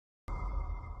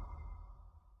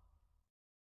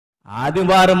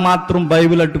ఆదివారం మాత్రం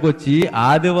బైబిల్ అట్టుకొచ్చి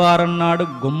ఆదివారం నాడు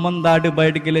గుమ్మం దాటి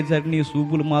బయటికి వెళ్ళేసరికి నీ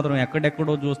సూపులు మాత్రం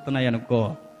ఎక్కడెక్కడో చూస్తున్నాయి అనుకో,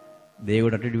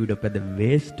 దేవుడు అటు వీడు పెద్ద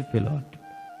వేస్ట్ ఫెలో అంటాడు.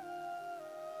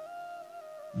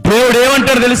 దేవుడు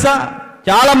ఏమంటాడు తెలుసా?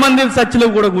 చాలా మంది చర్చిలో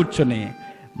కూడా కూర్చొని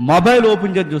మొబైల్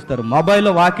ఓపెన్ చేసి చూస్తారు.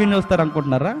 మొబైల్లో వాకింగ్ చూస్తారు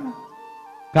అనుకుంటున్నారా?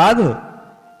 కాదు.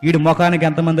 వీడి ముఖానికి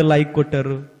ఎంతమంది లైక్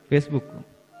కొట్టారు? ఫేస్బుక్.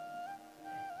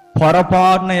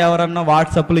 పొరపాటున ఎవరన్నా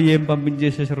వాట్సాప్లో ఏం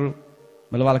పంపించేసేసారు,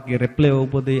 మళ్ళీ వాళ్ళకి రిప్లై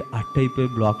ఇవ్వకపోతే అట్ అయిపోయి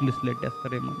బ్లాక్ లిస్టులు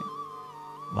పెట్టేస్తారేమో.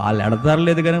 వాళ్ళు ఎడతారు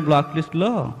లేదు కానీ బ్లాక్ లిస్టులో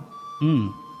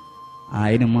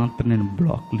ఆయన మాత్రం నేను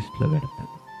బ్లాక్ లిస్టులో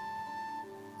పెడతాను.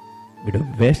 వీడు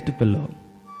వేస్ట్ పిల్లో.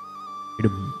 వీడు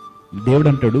దేవుడు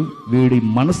అంటాడు వీడి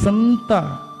మనసంతా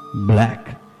బ్లాక్,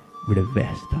 వీడు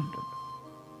వేస్ట్ అంటాడు.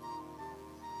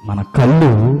 మన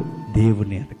కళ్ళు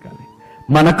దేవుని ఎదగాలి,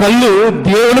 మన కళ్ళు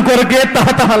దేవుని కొరకే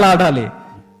తహతహలాడాలి.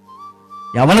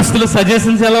 యవనస్తులు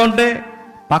సజెషన్స్ ఎలా ఉంటాయి?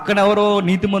 పక్కన ఎవరో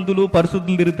నీతిమంతులు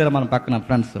పరిశుద్ధులు తిరుగుతారు మన పక్కన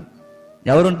ఫ్రెండ్స్.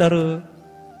 ఎవరుంటారు?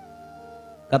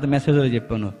 గత మెసేజ్లో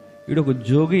చెప్పాను, వీడు ఒక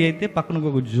జోగి అయితే పక్కన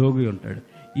ఒక జోగి ఉంటాడు.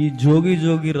 ఈ జోగి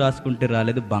జోగి రాసుకుంటే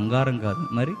రాలేదు బంగారం కాదు,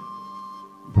 మరి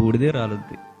బూడిదే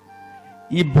రాలుద్ది.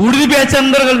 ఈ బూడిది బ్యాచ్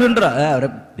అందరూ కలిసి ఉంటారా?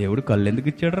 దేవుడు కళ్ళు ఎందుకు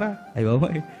ఇచ్చాడు రా? అయ్య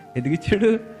బాబాయ్ ఎందుకు ఇచ్చాడు?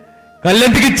 కళ్ళు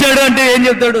ఎందుకు ఇచ్చాడు అంటే ఏం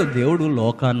చెప్తాడు? దేవుడు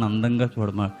లోకాన్ని అందంగా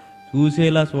చూడమా,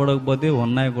 చూసేలా చూడకపోతే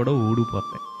ఉన్నాయి కూడా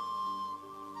ఊడిపోతాయి.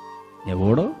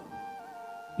 ఎవడో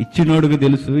ఇచ్చినోడికి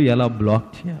తెలుసు ఎలా బ్లాక్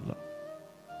చేయాలో.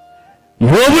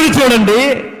 యోబుని చూడండి.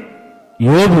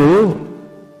 యోబు,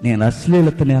 నేను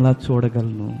అశ్లీలతని ఎలా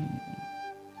చూడగలను?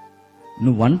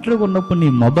 నువ్వు ఒంటరిగా ఉన్నప్పుడు నీ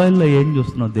మొబైల్లో ఏం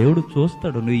చూస్తున్నావు? దేవుడు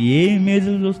చూస్తాడు. నువ్వు ఏ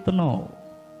ఇమేజ్లు చూస్తున్నావు,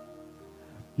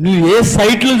 నువ్వు ఏ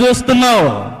సైట్లు చూస్తున్నావు,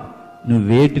 నువ్వు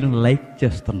వేటిని లైక్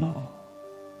చేస్తున్నావు,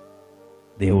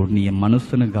 దేవుడు నీ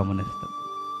మనస్సును గమనిస్తాడు.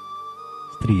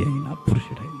 స్త్రీ అయినా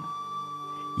పురుషుడైనా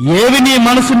ఏవి నీ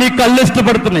మనసు నీ కళ్ళు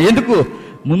ఇష్టపడుతున్నాయి. ఎందుకు?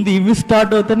 ముందు ఇవి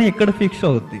స్టార్ట్ అవుతానే ఇక్కడ ఫిక్స్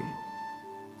అవుద్ది.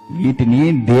 వీటిని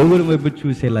దేవుని వైపు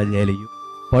చూసేలా చేయాలి.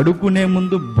 పడుకునే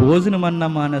ముందు భోజనం అన్నా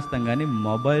మానేస్తాం కానీ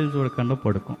మొబైల్ చూడకుండా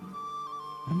పడుకోం,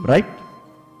 రైట్?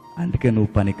 అందుకే నువ్వు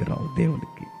పనికిరావు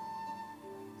దేవుడికి.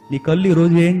 నీ కళ్ళు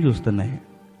ఈరోజు ఏం చూస్తున్నాయి?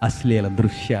 అశ్లీల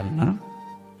దృశ్యాలనా,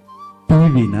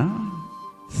 టీవీనా,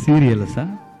 సీరియల్సా,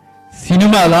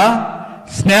 సినిమాలా,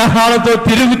 స్నేహాలతో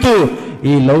తిరుగుతూ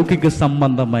ఈ లౌకిక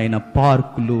సంబంధమైన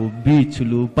పార్కులు,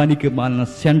 బీచ్లు, పనికి మాలిన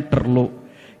సెంటర్లు,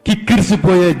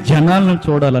 కిక్కిరిసిపోయే జనాలను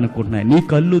చూడాలనుకుంటున్నాయి. నీ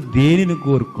కళ్ళు దేనిని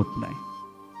కోరుకుంటున్నాయి?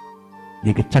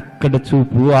 నీకు చక్కటి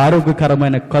చూపు,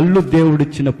 ఆరోగ్యకరమైన కళ్ళు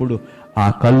దేవుడిచ్చినప్పుడు ఆ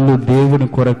కళ్ళు దేవుని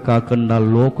కొరకు కాకుండా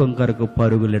లోకం కొరకు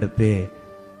పరుగులెడితే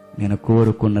నేను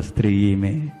కోరుకున్న స్త్రీ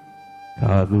ఈమె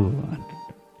కాదు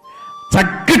అంటాడు.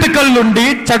 చక్కటి కళ్ళుండి,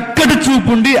 చక్కటి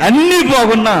చూపుండి, అన్నీ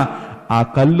బాగున్నా ఆ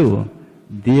కళ్ళు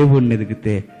దేవుణ్ణి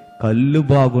ఎదిగితే కళ్ళు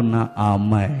బాగున్న ఆ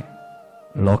అమ్మాయి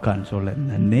లోకాన్ని చూడలేదు.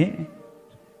 నన్నే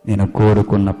నేను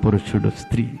కోరుకున్న పురుషుడు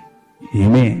స్త్రీ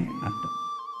ఈమె అంట.